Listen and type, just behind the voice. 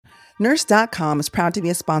Nurse.com is proud to be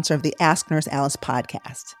a sponsor of the Ask Nurse Alice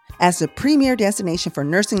podcast. As the premier destination for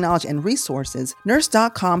nursing knowledge and resources,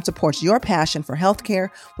 Nurse.com supports your passion for healthcare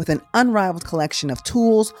with an unrivaled collection of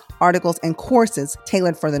tools, articles, and courses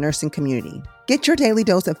tailored for the nursing community. Get your daily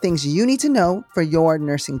dose of things you need to know for your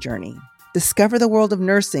nursing journey. Discover the world of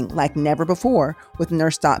nursing like never before with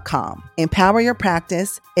Nurse.com. Empower your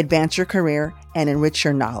practice, advance your career, and enrich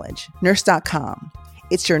your knowledge. Nurse.com.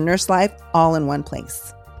 It's your nurse life all in one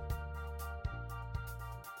place.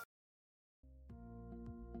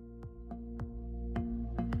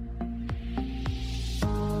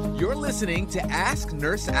 You're listening to Ask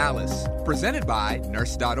Nurse Alice, presented by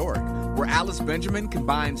Nurse.org, where Alice Benjamin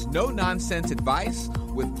combines no-nonsense advice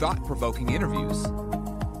with thought-provoking interviews.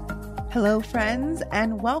 Hello, friends,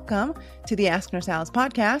 and welcome to the Ask Nurse Alice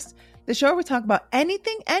podcast, the show where we talk about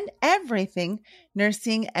anything and everything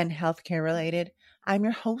nursing and healthcare related. I'm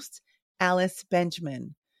your host, Alice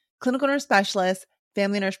Benjamin, clinical nurse specialist,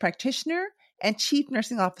 family nurse practitioner, and chief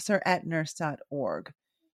nursing officer at Nurse.org.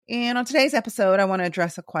 And on today's episode, I want to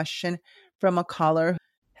address a question from a caller.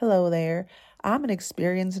 Hello there. I'm an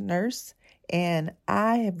experienced nurse, and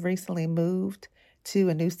I have recently moved to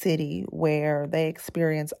a new city where they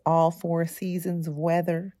experience all 4 seasons of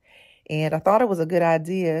weather. And I thought it was a good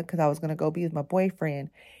idea because I was going to go be with my boyfriend.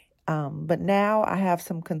 But now I have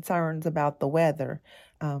some concerns about the weather.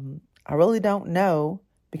 I really don't know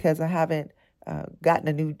because I haven't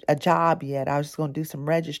gotten a job yet. I was just going to do some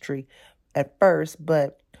registry at first,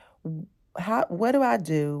 but what do I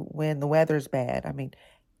do when the weather's bad? I mean,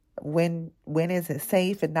 when is it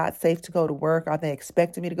safe and not safe to go to work? Are they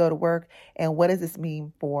expecting me to go to work? And what does this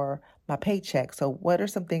mean for my paycheck? So what are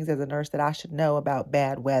some things as a nurse that I should know about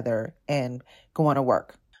bad weather and going to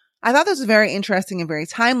work? I thought this was very interesting and very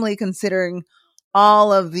timely considering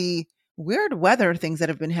all of the weird weather things that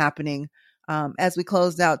have been happening as we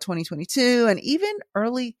closed out 2022 and even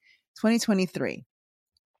early 2023.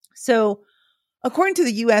 So according to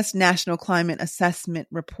the U.S. National Climate Assessment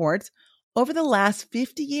Report, over the last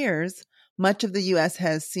 50 years, much of the U.S.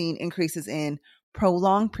 has seen increases in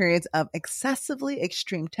prolonged periods of excessively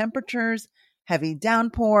extreme temperatures, heavy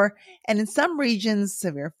downpour, and in some regions,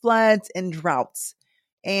 severe floods and droughts.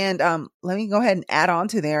 And let me go ahead and add on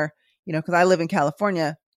to there, because I live in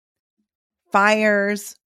California,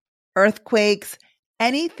 fires, earthquakes,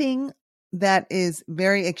 anything that is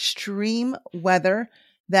very extreme weather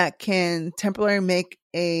that can temporarily make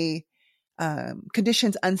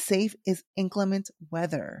conditions unsafe is inclement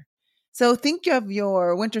weather. So think of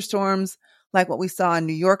your winter storms like what we saw in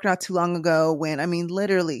New York not too long ago when,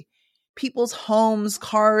 literally people's homes,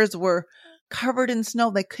 cars were covered in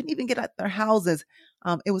snow. They couldn't even get out their houses.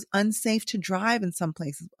 It was unsafe to drive in some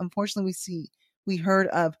places. Unfortunately, we heard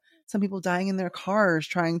of some people dying in their cars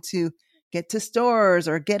trying to get to stores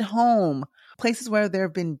or get home. Places where there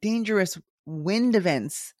have been dangerous wind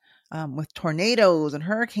events with tornadoes and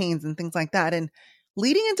hurricanes and things like that, and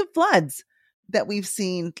leading into floods that we've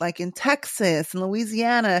seen like in Texas and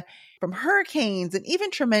Louisiana from hurricanes and even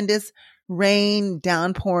tremendous rain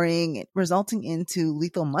downpouring resulting into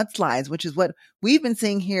lethal mudslides, which is what we've been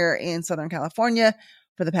seeing here in Southern California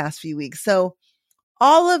for the past few weeks. So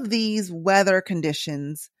all of these weather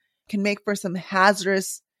conditions can make for some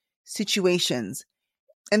hazardous situations.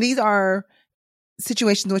 And these are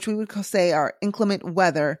situations which we would say are inclement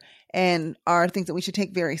weather and are things that we should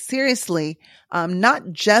take very seriously,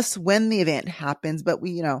 not just when the event happens, but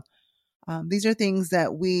these are things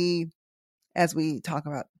that we, as we talk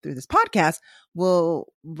about through this podcast,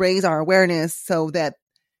 will raise our awareness so that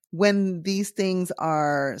when these things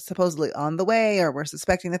are supposedly on the way or we're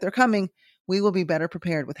suspecting that they're coming, we will be better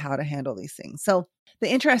prepared with how to handle these things. So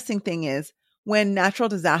the interesting thing is, when natural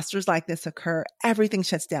disasters like this occur, everything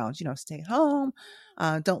shuts down. Stay home,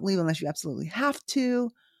 don't leave unless you absolutely have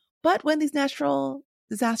to. But when these natural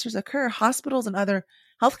disasters occur, hospitals and other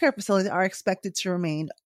healthcare facilities are expected to remain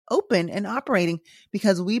open and operating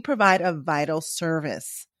because we provide a vital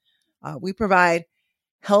service. We provide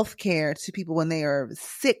healthcare to people when they are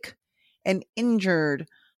sick and injured.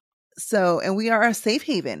 And we are a safe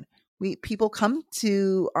haven. People come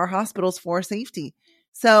to our hospitals for safety.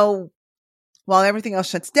 So while everything else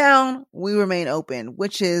shuts down, we remain open,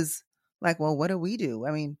 which is like, well, what do we do?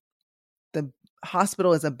 The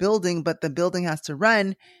hospital is a building, but the building has to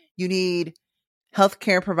run. You need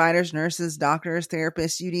healthcare providers, nurses, doctors,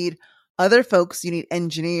 therapists. You need other folks. You need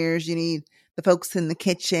engineers. You need the folks in the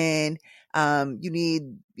kitchen. You need,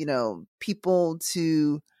 people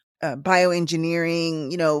to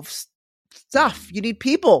bioengineering, stuff. You need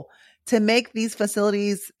people to make these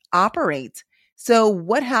facilities operate. So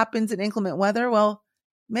what happens in inclement weather? Well,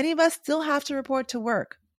 many of us still have to report to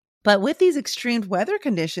work. But with these extreme weather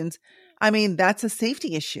conditions, I mean, that's a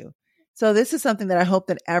safety issue. So this is something that I hope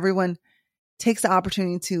that everyone takes the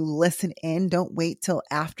opportunity to listen in. Don't wait till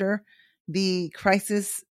after the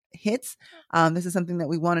crisis hits. This is something that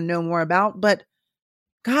we want to know more about. But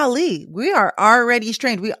golly, we are already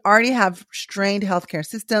strained. We already have strained healthcare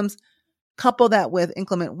systems. Couple that with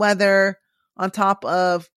inclement weather on top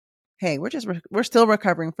of, hey, we're still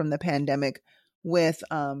recovering from the pandemic with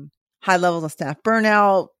high levels of staff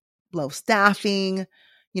burnout, low staffing.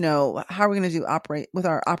 How are we going to operate with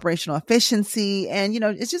our operational efficiency? And,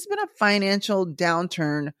 it's just been a financial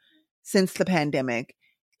downturn since the pandemic.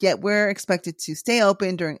 Yet we're expected to stay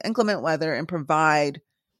open during inclement weather and provide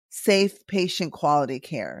safe patient quality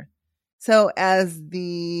care. So as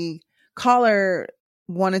the caller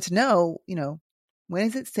wanted to know, when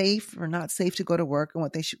is it safe or not safe to go to work, and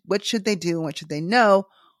what should they do and what should they know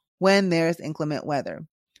when there's inclement weather?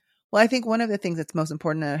 Well, I think one of the things that's most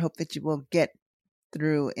important, and I hope that you will get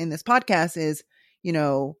through in this podcast, is,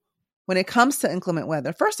 when it comes to inclement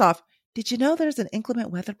weather, first off, did you know there's an inclement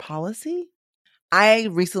weather policy? I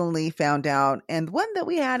recently found out, and the one that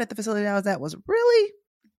we had at the facility I was at was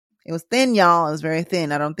it was thin, y'all. It was very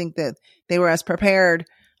thin. I don't think that they were as prepared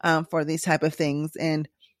for these type of things. And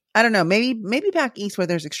I don't know, maybe back east where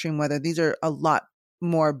there's extreme weather, these are a lot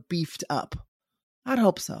more beefed up. I'd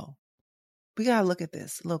hope so. We got to look at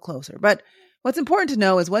this a little closer. But what's important to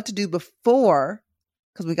know is what to do before,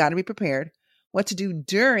 because we got to be prepared, what to do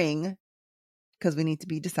during, because we need to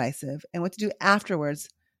be decisive, and what to do afterwards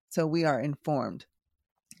so we are informed.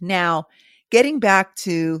 Now, getting back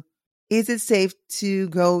to, is it safe to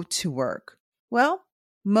go to work? Well,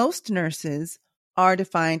 most nurses are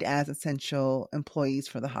defined as essential employees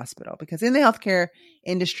for the hospital, because in the healthcare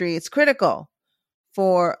industry, it's critical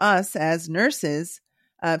for us as nurses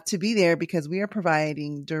to be there, because we are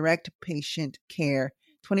providing direct patient care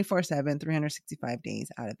 24/7, 365 days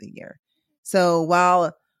out of the year. So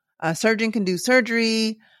while a surgeon can do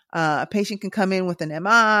surgery, a patient can come in with an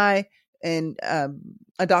MI, and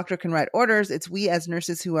a doctor can write orders, it's we as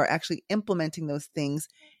nurses who are actually implementing those things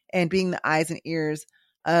and being the eyes and ears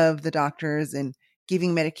of the doctors and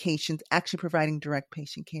giving medications, actually providing direct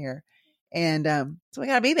patient care. And so we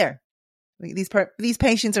got to be there. These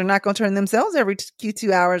patients are not going to turn themselves every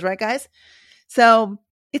 2 hours, right, guys? So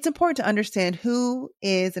it's important to understand who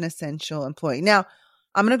is an essential employee. Now,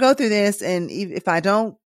 I'm going to go through this, and if I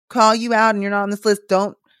don't call you out and you're not on this list,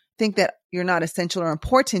 don't think that you're not essential or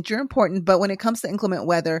important. You're important, but when it comes to inclement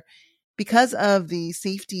weather, because of the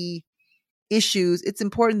safety issues, it's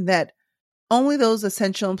important that only those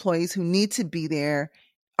essential employees who need to be there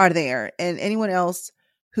are there, and anyone else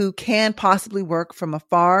who can possibly work from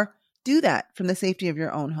afar, do that from the safety of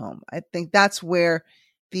your own home. I think that's where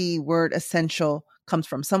the word essential comes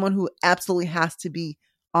from. Someone who absolutely has to be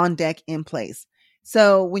on deck, in place.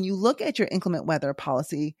 So when you look at your inclement weather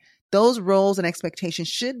policy, those roles and expectations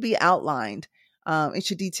should be outlined. It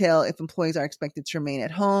should detail if employees are expected to remain at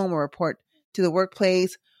home or report to the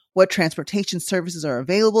workplace, what transportation services are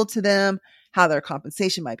available to them, how their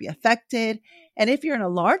compensation might be affected. And if you're in a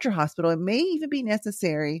larger hospital, it may even be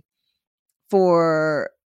necessary for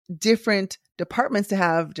different departments to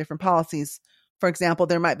have different policies. For example,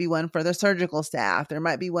 there might be one for the surgical staff. There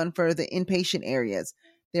might be one for the inpatient areas.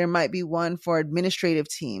 There might be one for administrative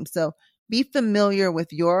teams. So be familiar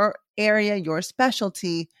with your area, your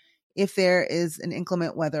specialty, if there is an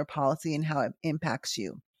inclement weather policy and how it impacts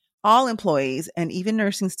you. All employees and even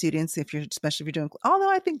nursing students, especially if you're doing,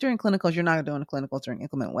 although I think during clinicals, you're not doing clinicals during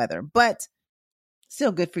inclement weather, but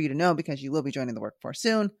still good for you to know because you will be joining the workforce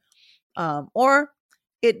soon. Or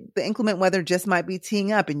the inclement weather just might be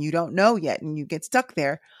teeing up and you don't know yet and you get stuck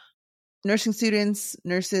there. Nursing students,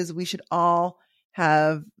 nurses, we should all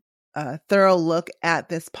have a thorough look at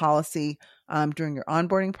this policy during your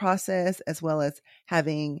onboarding process, as well as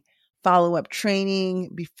having follow-up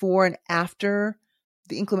training before and after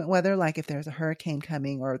the inclement weather, like if there's a hurricane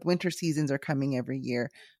coming or winter seasons are coming every year.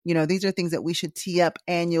 These are things that we should tee up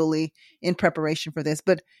annually in preparation for this.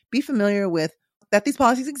 But be familiar with that these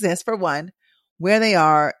policies exist, for one, where they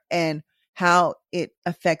are, and how it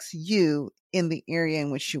affects you in the area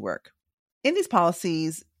in which you work. In these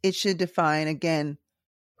policies, it should define, again,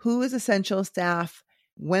 who is essential staff,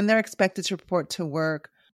 when they're expected to report to work.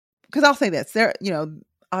 Because I'll say this,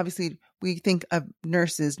 obviously we think of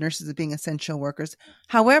nurses as being essential workers.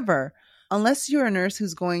 However, unless you're a nurse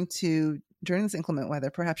who's going to, during this inclement weather,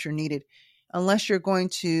 perhaps you're needed, unless you're going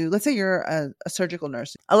to, let's say you're a surgical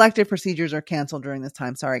nurse, elective procedures are canceled during this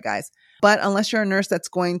time. Sorry, guys. But unless you're a nurse that's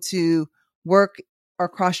going to work or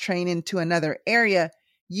cross-train into another area,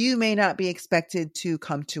 you may not be expected to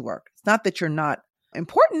come to work. It's not that you're not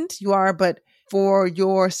important you are, but for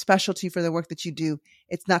your specialty, for the work that you do,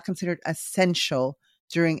 it's not considered essential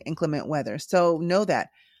during inclement weather. So know that.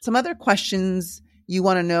 Some other questions you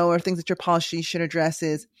want to know or things that your policy should address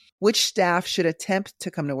is which staff should attempt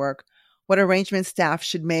to come to work, what arrangements staff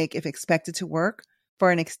should make if expected to work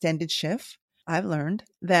for an extended shift. I've learned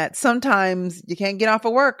that sometimes you can't get off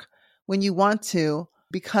of work when you want to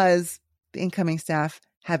because the incoming staff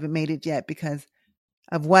haven't made it yet because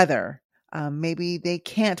of weather. Maybe they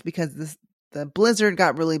can't because the blizzard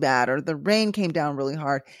got really bad or the rain came down really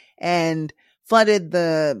hard and flooded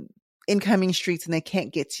the incoming streets and they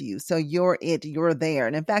can't get to you. So you're there.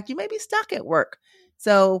 And in fact, you may be stuck at work.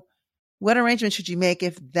 So what arrangements should you make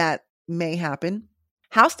if that may happen?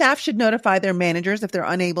 How staff should notify their managers if they're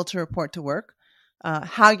unable to report to work.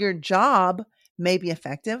 How your job may be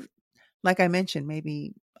effective. Like I mentioned,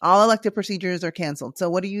 maybe all elective procedures are canceled. So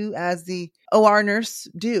what do you as the OR nurse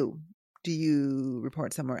do? Do you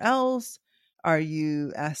report somewhere else? Are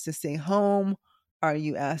you asked to stay home? Are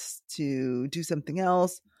you asked to do something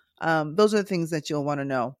else? Those are the things that you'll want to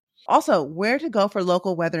know. Also, where to go for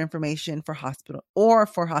local weather information for hospital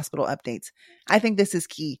updates. I think this is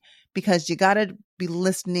key because you got to be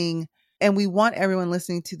listening, and we want everyone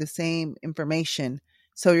listening to the same information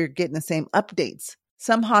so you're getting the same updates.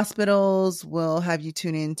 Some hospitals will have you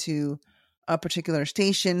tune into a particular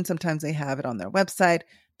station. Sometimes they have it on their website.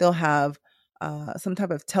 They'll have some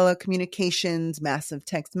type of telecommunications, massive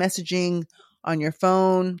text messaging on your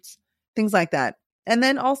phones, things like that. And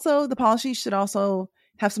then also the policy should also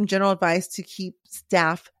have some general advice to keep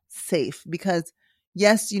staff safe because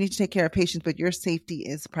yes, you need to take care of patients, but your safety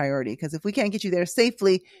is priority because if we can't get you there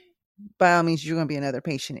safely, by all means, you're going to be another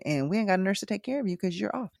patient and we ain't got a nurse to take care of you because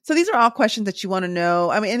you're off. So these are all questions that you want to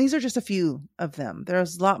know. I mean, and these are just a few of them.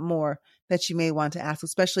 There's a lot more that you may want to ask,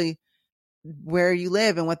 especially where you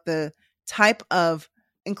live and what the type of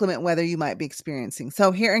inclement weather you might be experiencing.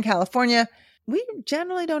 So here in California, we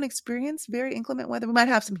generally don't experience very inclement weather. We might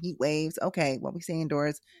have some heat waves. Okay, what we say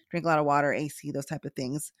indoors, drink a lot of water, AC, those type of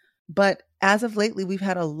things. But as of lately, we've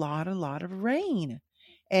had a lot of rain.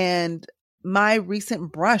 And my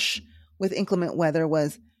recent brush with inclement weather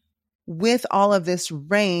was with all of this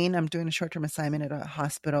rain. I'm doing a short-term assignment at a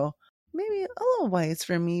hospital, maybe a little ways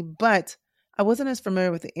from me, but I wasn't as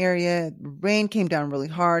familiar with the area. Rain came down really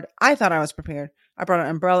hard. I thought I was prepared. I brought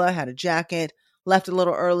an umbrella, had a jacket, left a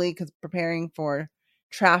little early because preparing for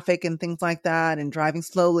traffic and things like that and driving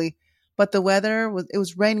slowly. But the weather it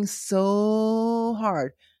was raining so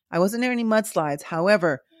hard. I wasn't near any mudslides.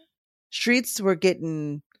 However, streets were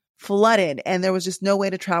getting flooded and there was just no way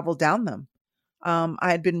to travel down them.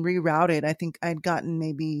 I had been rerouted. I think I'd gotten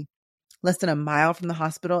maybe less than a mile from the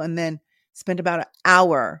hospital and then spent about an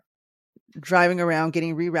hour driving around,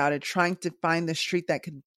 getting rerouted, trying to find the street that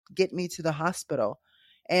could get me to the hospital.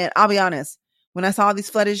 And I'll be honest, when I saw these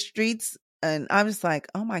flooded streets, and I was like,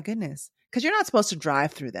 oh my goodness, because you're not supposed to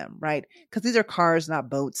drive through them, right? Because these are cars, not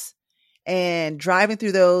boats. And driving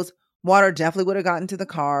through those, water definitely would have gotten to the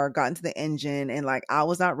car, gotten to the engine. And like, I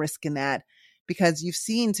was not risking that because you've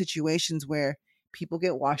seen situations where people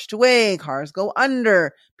get washed away, cars go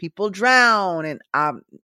under, people drown. And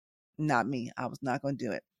not me. I was not going to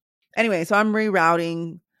do it. Anyway, so I'm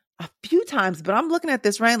rerouting a few times, but I'm looking at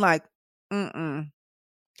this rain like, And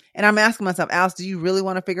I'm asking myself, Alice, do you really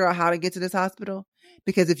want to figure out how to get to this hospital?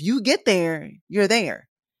 Because if you get there, you're there.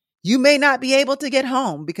 You may not be able to get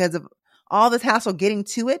home because of all this hassle getting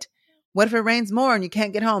to it. What if it rains more and you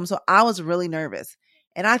can't get home? So I was really nervous.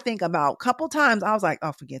 And I think about a couple times, I was like,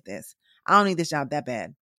 oh, forget this. I don't need this job that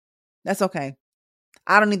bad. That's okay.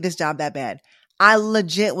 I don't need this job that bad. I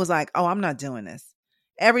legit was like, oh, I'm not doing this.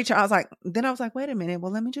 Every time I was like, wait a minute.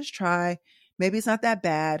 Well, let me just try. Maybe it's not that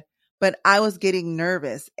bad. But I was getting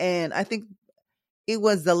nervous. And I think it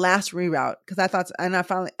was the last reroute because I thought, and I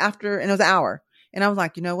finally, and it was an hour. And I was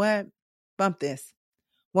like, you know what? Bump this.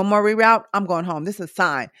 One more reroute, I'm going home. This is a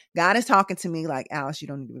sign. God is talking to me like, Alice, you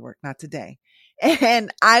don't need to be work, not today.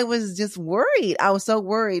 And I was just worried. I was so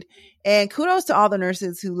worried. And kudos to all the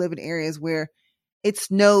nurses who live in areas where it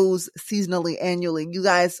snows seasonally, annually. You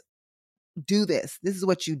guys do this. This is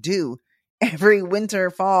what you do every winter,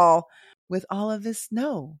 fall with all of this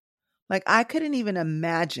snow. Like I couldn't even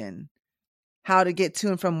imagine how to get to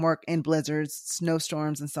and from work in blizzards,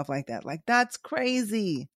 snowstorms and stuff like that. Like that's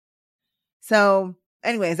crazy. So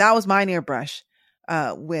anyways, that was my near brush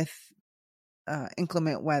with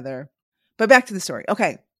inclement weather. But back to the story.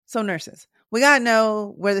 Okay, so nurses, we got to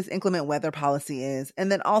know where this inclement weather policy is.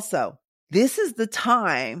 And then also, this is the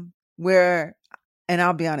time where, and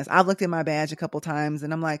I'll be honest, I've looked at my badge a couple times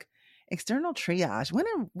and I'm like, External triage.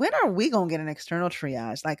 When are we going to get an external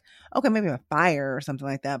triage? Like, okay, maybe a fire or something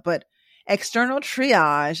like that. But external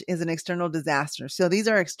triage is an external disaster. So these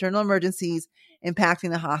are external emergencies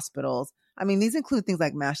impacting the hospitals. I mean, these include things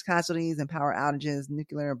like mass casualties and power outages,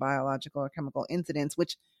 nuclear, biological, or chemical incidents,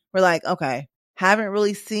 which we're like, okay, haven't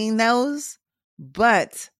really seen those,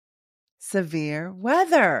 but severe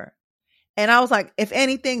weather. And I was like, if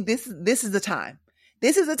anything, this is the time.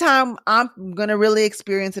 This is the time I'm going to really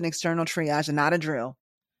experience an external triage and not a drill.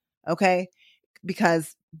 Okay.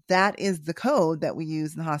 Because that is the code that we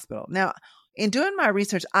use in the hospital. Now, in doing my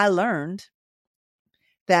research, I learned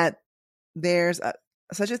that there's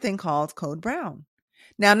such a thing called Code Brown.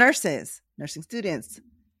 Now, nursing students,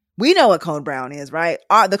 we know what Code Brown is, right?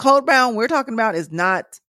 The Code Brown we're talking about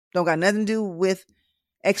don't got nothing to do with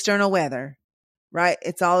external weather, right?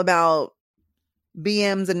 It's all about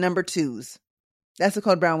BMs and number twos. That's the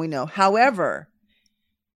Code Brown we know. However,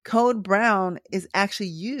 Code Brown is actually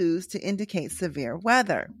used to indicate severe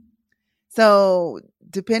weather. So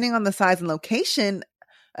depending on the size and location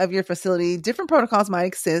of your facility, different protocols might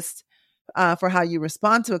exist for how you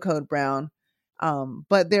respond to a Code Brown.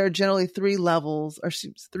 But there are generally 3 levels or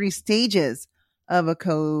 3 stages of a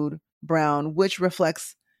Code Brown, which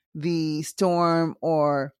reflects the storm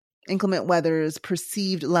or inclement weather's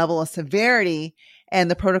perceived level of severity and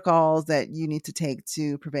the protocols that you need to take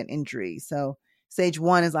to prevent injury. So stage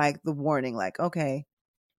 1 is like the warning, like, okay,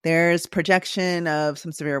 there's projection of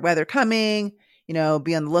some severe weather coming, be on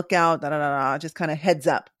the lookout, just kind of heads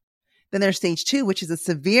up. Then there's stage 2, which is a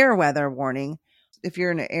severe weather warning. If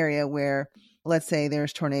you're in an area where, let's say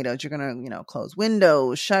there's tornadoes, you're going to, close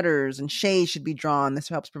windows, shutters, and shades should be drawn. This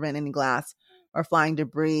helps prevent any glass or flying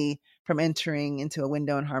debris from entering into a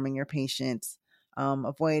window and harming your patients.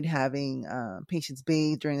 Avoid having patients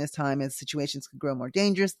bathe during this time as situations could grow more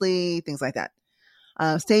dangerously, things like that.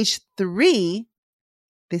 Stage 3,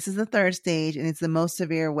 this is the 3rd stage, and it's the most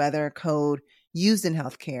severe weather code used in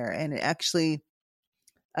healthcare. And it actually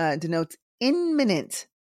denotes imminent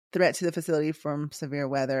threat to the facility from severe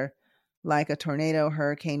weather, like a tornado,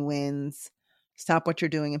 hurricane winds. Stop what you're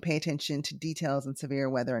doing and pay attention to details and severe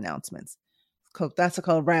weather announcements. That's a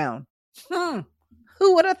Code Brown.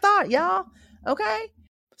 Who would have thought, y'all? Okay.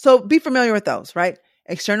 So be familiar with those, right?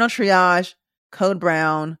 External triage, Code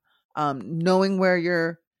Brown, knowing where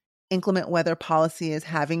your inclement weather policy is,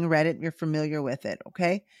 having read it, you're familiar with it.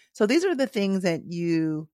 Okay. So these are the things that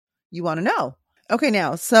you want to know. Okay.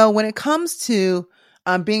 Now, so when it comes to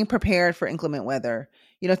being prepared for inclement weather,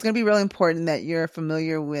 it's going to be really important that you're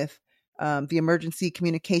familiar with the emergency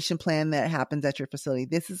communication plan that happens at your facility.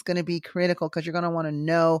 This is going to be critical because you're going to want to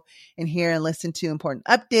know and hear and listen to important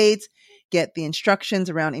updates, get the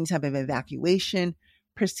instructions around any type of evacuation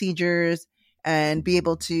procedures, and be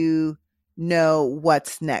able to know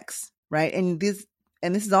what's next, right? And this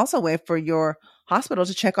is also a way for your hospital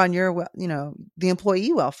to check on your, the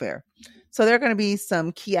employee welfare. So there are going to be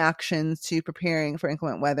some key actions to preparing for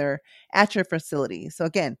inclement weather at your facility. So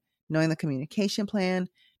again, knowing the communication plan,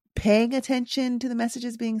 paying attention to the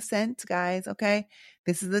messages being sent, guys, okay?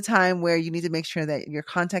 This is the time where you need to make sure that your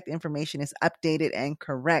contact information is updated and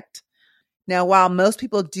correct. Now, while most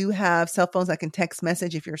people do have cell phones that can text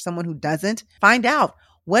message, if you're someone who doesn't, find out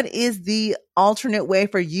what is the alternate way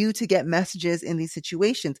for you to get messages in these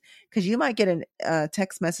situations, because you might get a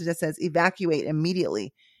text message that says evacuate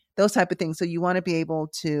immediately, those type of things. So you want to be able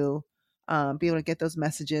to get those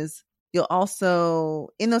messages. You'll also,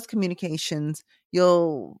 in those communications,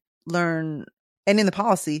 you'll learn, and in the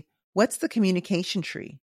policy, what's the communication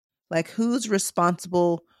tree? Like, who's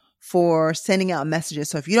responsible for sending out messages?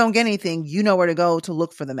 So if you don't get anything, you know where to go to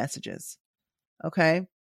look for the messages. Okay.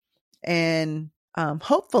 And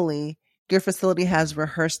hopefully your facility has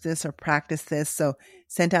rehearsed this or practiced this. So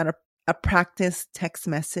sent out a practice text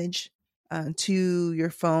message to your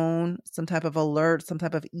phone, some type of alert, some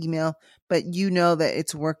type of email, but you know that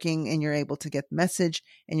it's working and you're able to get the message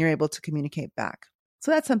and you're able to communicate back.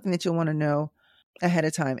 So that's something that you'll want to know ahead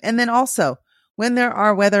of time. And then also, when there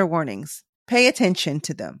are weather warnings, pay attention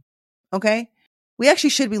to them. Okay? We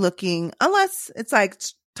actually should be looking, unless it's like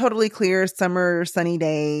totally clear, summer, sunny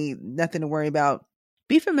day, nothing to worry about.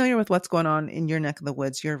 Be familiar with what's going on in your neck of the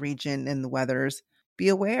woods, your region, and the weathers. Be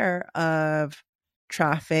aware of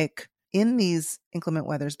traffic in these inclement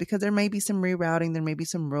weathers, because there may be some rerouting, there may be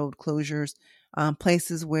some road closures,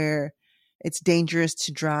 places where it's dangerous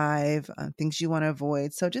to drive, things you want to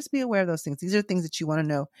avoid. So just be aware of those things. These are things that you want to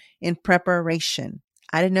know in preparation.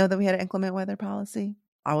 I didn't know that we had an inclement weather policy.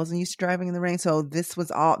 I wasn't used to driving in the rain. So this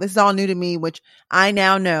is all new to me, which I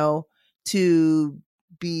now know to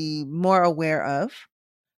be more aware of,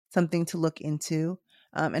 something to look into.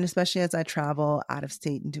 and especially as I travel out of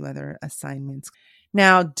state and do other assignments.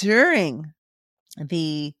 Now, during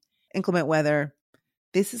the inclement weather,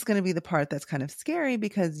 this is going to be the part that's kind of scary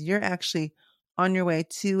because you're actually on your way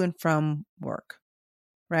to and from work,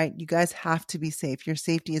 right? You guys have to be safe. Your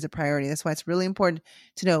safety is a priority. That's why it's really important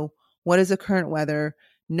to know what is the current weather,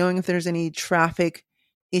 knowing if there's any traffic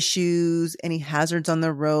issues, any hazards on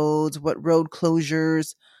the roads, what road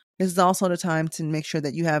closures. This is also the time to make sure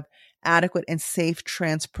that you have adequate and safe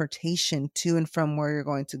transportation to and from where you're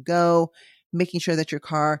going to go, making sure that your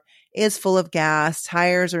car is full of gas,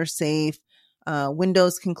 tires are safe,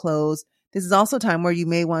 windows can close. This is also a time where you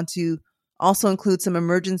may want to also include some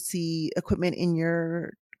emergency equipment in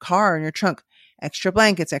your car, in your trunk, extra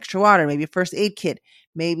blankets, extra water, maybe a first aid kit,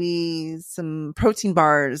 maybe some protein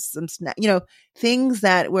bars, some snack, things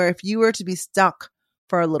that where if you were to be stuck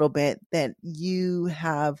for a little bit, that you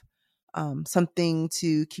have something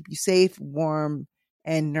to keep you safe, warm,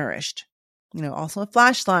 and nourished. Also a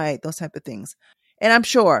flashlight, those type of things. And I'm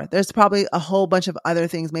sure there's probably a whole bunch of other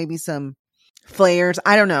things, maybe some flares.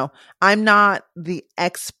 I don't know. I'm not the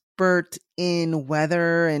expert in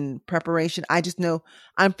weather and preparation. I just know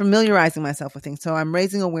I'm familiarizing myself with things. So I'm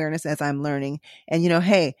raising awareness as I'm learning. And,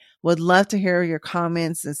 hey, would love to hear your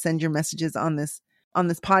comments and send your messages on this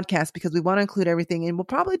podcast because we want to include everything. And we'll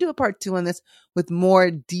probably do a part 2 on this with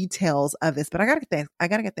more details of this. But I gotta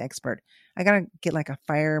get the expert. I gotta get like a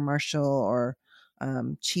fire marshal or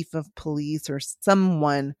chief of police or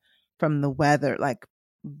someone from the weather, like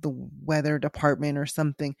the weather department or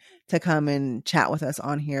something, to come and chat with us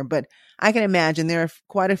on here. But I can imagine there are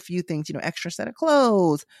quite a few things, extra set of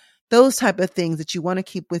clothes, those type of things that you want to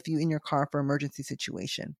keep with you in your car for emergency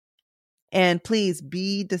situation. And please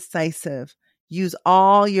be decisive. Use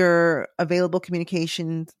all your available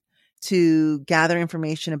communications to gather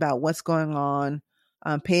information about what's going on.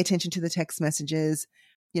 Pay attention to the text messages,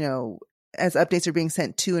 as updates are being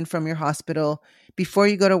sent to and from your hospital. Before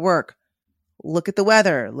you go to work, look at the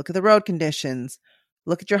weather, look at the road conditions,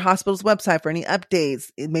 look at your hospital's website for any updates.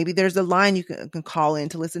 Maybe there's a line you can call in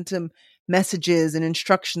to listen to messages and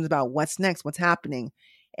instructions about what's next, what's happening.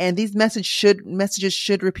 And these messages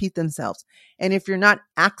should repeat themselves. And if you're not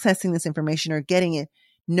accessing this information or getting it,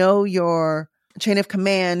 know your chain of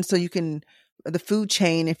command so you can, the food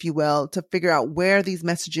chain, if you will, to figure out where these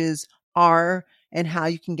messages are and how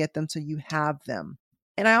you can get them so you have them.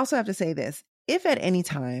 And I also have to say this, if at any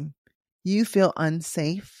time you feel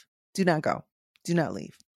unsafe, do not go. Do not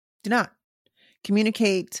leave. Do not.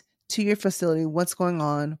 Communicate to your facility what's going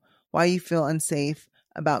on, why you feel unsafe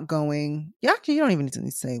about going. Yeah, actually, you don't even need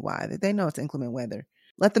to say why. They know it's inclement weather.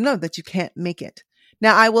 Let them know that you can't make it.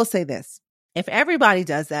 Now, I will say this. If everybody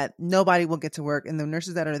does that, nobody will get to work and the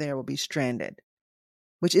nurses that are there will be stranded,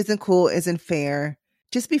 which isn't cool, isn't fair.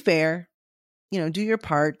 Just be fair. Do your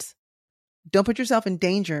part. Don't put yourself in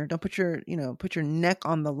danger. Don't put your neck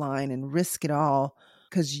on the line and risk it all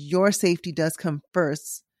because your safety does come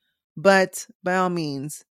first. But by all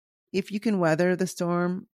means, if you can weather the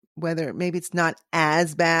storm, whether maybe it's not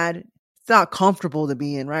as bad, it's not comfortable to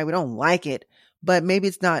be in, right? We don't like it, but maybe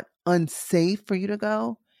it's not unsafe for you to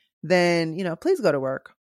go, then, please go to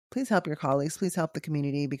work. Please help your colleagues. Please help the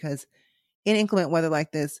community because in inclement weather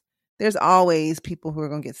like this, there's always people who are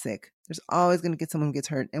going to get sick. There's always going to get someone who gets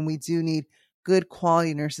hurt. And we do need good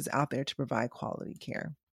quality nurses out there to provide quality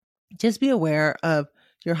care. Just be aware of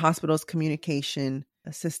your hospital's communication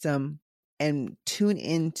system and tune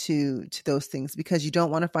into those things because you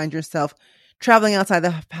don't want to find yourself traveling outside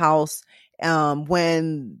the house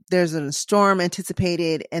when there's a storm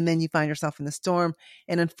anticipated and then you find yourself in the storm.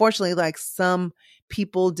 And unfortunately, like some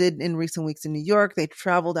people did in recent weeks in New York, they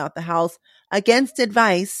traveled out the house against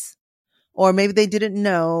advice, or maybe they didn't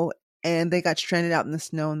know and they got stranded out in the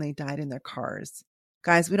snow and they died in their cars.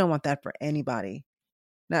 Guys, we don't want that for anybody,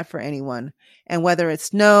 not for anyone. And whether it's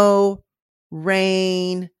snow,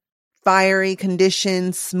 rain, fiery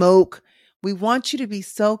conditions, smoke, we want you to be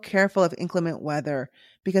so careful of inclement weather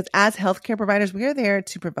because as healthcare providers, we are there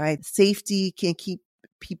to provide safety, can keep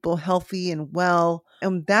people healthy and well.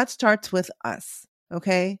 And that starts with us,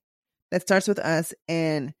 okay? That starts with us.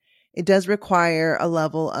 And it does require a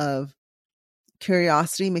level of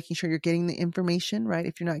curiosity, making sure you're getting the information, right?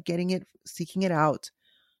 If you're not getting it, seeking it out,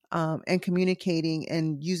 and communicating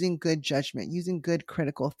and using good judgment, using good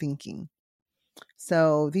critical thinking.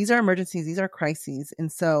 So these are emergencies, these are crises.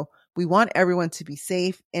 And so we want everyone to be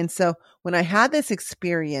safe. And so when I had this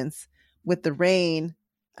experience with the rain,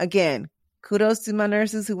 again, kudos to my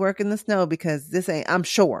nurses who work in the snow because this ain't, I'm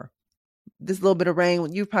sure, this little bit of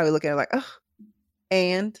rain, you probably look at it like, oh,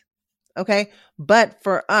 and Okay. But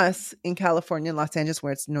for us in California and Los Angeles,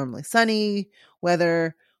 where it's normally sunny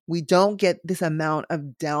weather, we don't get this amount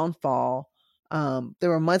of downfall. There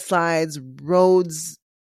were mudslides, roads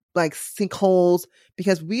like sinkholes,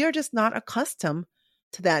 because we are just not accustomed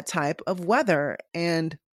to that type of weather.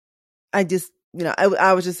 And I just,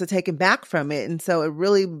 I was just taken back from it. And so it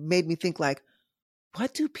really made me think like,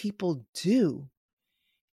 what do people do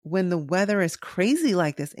when the weather is crazy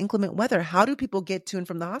like this, inclement weather? How do people get to and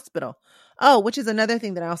from the hospital? Oh, which is another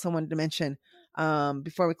thing that I also wanted to mention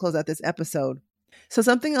before we close out this episode. So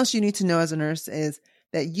something else you need to know as a nurse is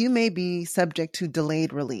that you may be subject to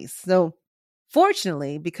delayed release. So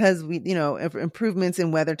fortunately, because we, improvements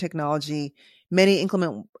in weather technology, many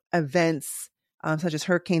inclement events such as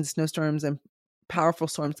hurricanes, snowstorms, and powerful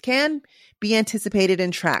storms can be anticipated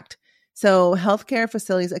and tracked. So healthcare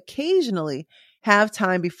facilities occasionally have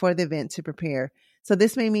time before the event to prepare. So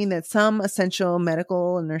this may mean that some essential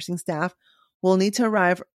medical and nursing staff will need to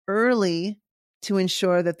arrive early to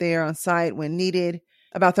ensure that they are on site when needed.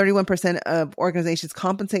 About 31% of organizations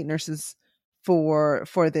compensate nurses for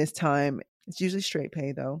this time. It's usually straight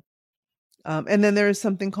pay though. And then there's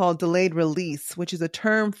something called delayed release, which is a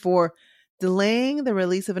term for delaying the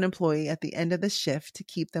release of an employee at the end of the shift to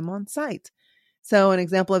keep them on site. So an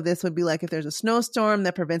example of this would be like if there's a snowstorm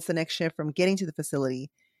that prevents the next shift from getting to the facility,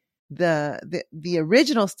 the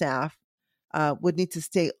original staff would need to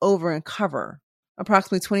stay over and cover.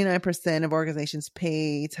 Approximately 29% of organizations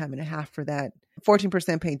pay time and a half for that.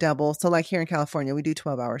 14% pay double. So like here in California, we do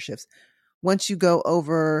 12-hour shifts. Once you go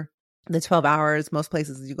over the 12 hours, most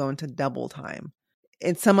places you go into double time.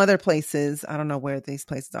 In some other places, I don't know where these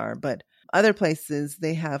places are, but other places,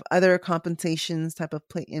 they have other compensations type of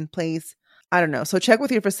in place. I don't know. So check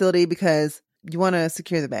with your facility because you want to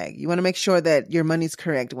secure the bag. You want to make sure that your money's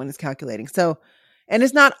correct when it's calculating. So, and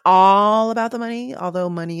it's not all about the money, although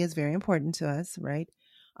money is very important to us, right?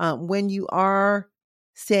 When you are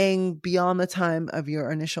staying beyond the time of your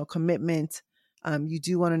initial commitment, you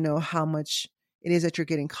do want to know how much it is that you're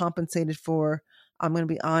getting compensated for. I'm going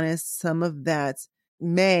to be honest, some of that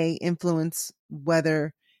may influence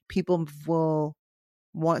whether people will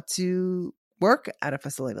want to work at a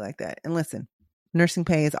facility like that. And listen, nursing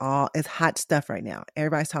pay is hot stuff right now.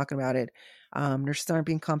 Everybody's talking about it. Nurses aren't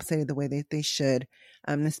being compensated the way they should.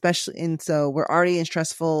 Especially, and so we're already in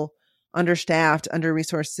stressful, understaffed,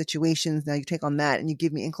 under-resourced situations. Now you take on that and you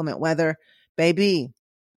give me inclement weather, baby,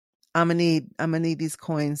 I'm gonna need these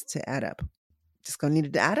coins to add up. Just gonna need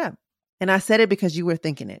it to add up. And I said it because you were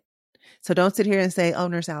thinking it. So don't sit here and say, oh,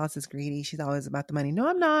 Nurse Alice is greedy. She's always about the money. No,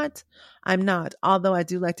 I'm not. I'm not. Although I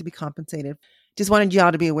do like to be compensated. Just wanted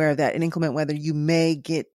y'all to be aware of that. In inclement weather, you may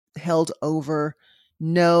get held over.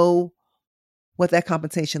 Know what that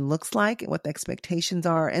compensation looks like and what the expectations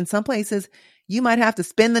are. And some places you might have to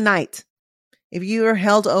spend the night. If you are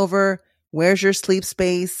held over, where's your sleep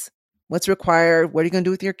space? What's required? What are you going to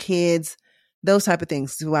do with your kids? Those type of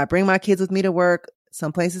things. Do I bring my kids with me to work?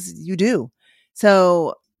 Some places you do.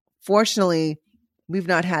 So fortunately, we've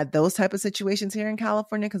not had those type of situations here in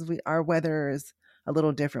California because our weather is a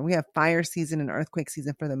little different. We have fire season and earthquake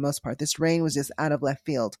season for the most part. This rain was just out of left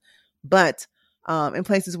field. But in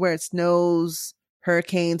places where it snows,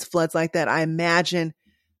 hurricanes, floods like that, I imagine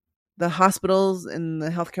the hospitals and the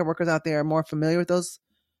healthcare workers out there are more familiar with those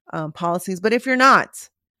policies. But if you're not,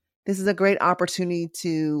 this is a great opportunity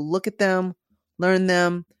to look at them, learn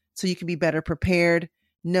them, so you can be better prepared,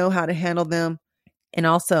 know how to handle them, and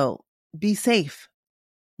also be safe.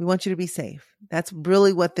 We want you to be safe. That's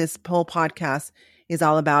really what this whole podcast is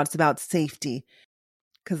all about. It's about safety.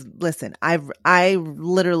 Because listen, I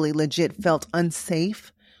literally legit felt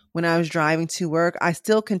unsafe when I was driving to work. I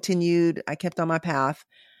still continued. I kept on my path,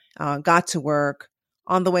 got to work.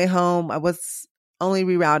 On the way home, I was only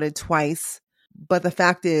rerouted twice. But the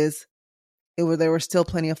fact is, there were still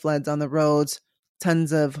plenty of floods on the roads,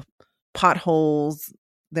 tons of potholes.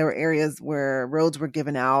 There were areas where roads were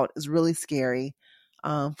given out. It was really scary.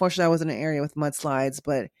 Fortunately, I was in an area with mudslides,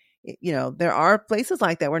 but there are places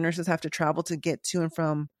like that where nurses have to travel to get to and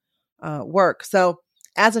from work. So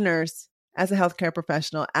as a nurse, as a healthcare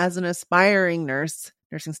professional, as an aspiring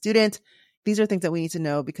nursing student, these are things that we need to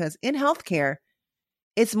know because in healthcare,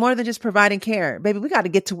 it's more than just providing care. Baby, we got to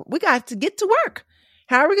get to work.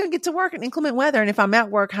 How are we going to get to work in inclement weather? And if I'm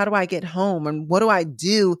at work, how do I get home? And what do I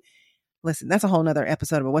do? Listen, that's a whole nother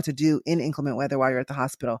episode about what to do in inclement weather while you're at the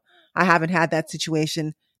hospital. I haven't had that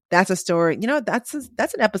situation. That's a story. That's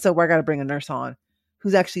an episode where I got to bring a nurse on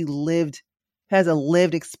who's actually has a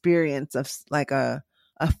lived experience of like a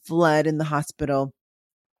flood in the hospital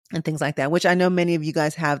and things like that, which I know many of you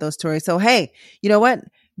guys have those stories. So, hey, you know what?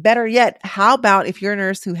 Better yet, how about if you're a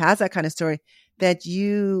nurse who has that kind of story, that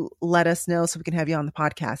you let us know so we can have you on the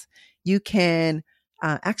podcast. You can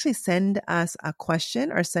actually send us a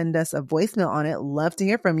question or send us a voicemail on it. Love to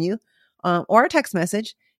hear from you, or a text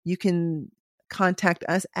message. You can contact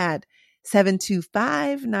us at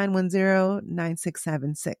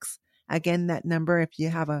 725-910-9676. Again, that number, if you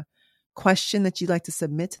have a question that you'd like to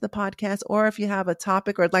submit to the podcast, or if you have a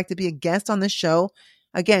topic or would like to be a guest on the show,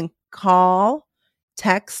 again, call,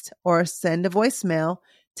 text, or send a voicemail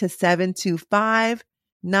to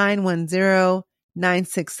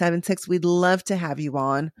 725-910-9676. We'd love to have you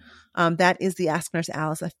on. That is the Ask Nurse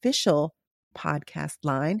Alice official podcast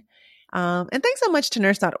line. And thanks so much to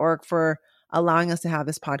nurse.org for allowing us to have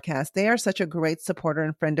this podcast. They are such a great supporter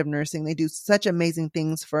and friend of nursing. They do such amazing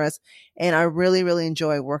things for us. And I really, really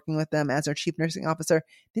enjoy working with them as our chief nursing officer.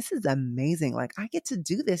 This is amazing. Like, I get to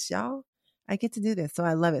do this, y'all. I get to do this. So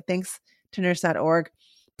I love it. Thanks to nurse.org.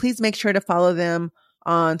 Please make sure to follow them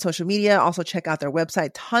on social media. Also check out their website.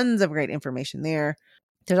 Tons of great information there.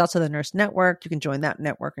 There's also the Nurse Network. You can join that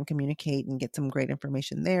network and communicate and get some great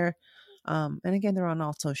information there. And again, they're on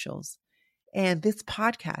all socials. And this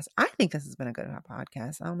podcast, I think this has been a good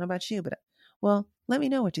podcast. I don't know about you, but well, let me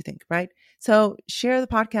know what you think, right? So share the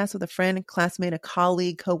podcast with a friend, a classmate, a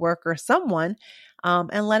colleague, coworker, someone,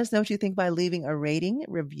 and let us know what you think by leaving a rating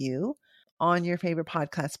review on your favorite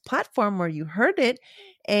podcast platform where you heard it.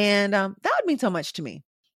 And that would mean so much to me.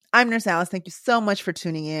 I'm Nurse Alice. Thank you so much for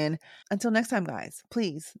tuning in. Until next time, guys,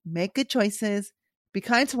 please make good choices, be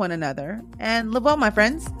kind to one another, and live well, my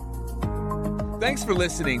friends. Thanks for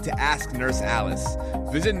listening to Ask Nurse Alice.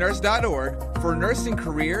 Visit nurse.org for nursing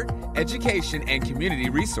career, education, and community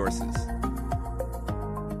resources.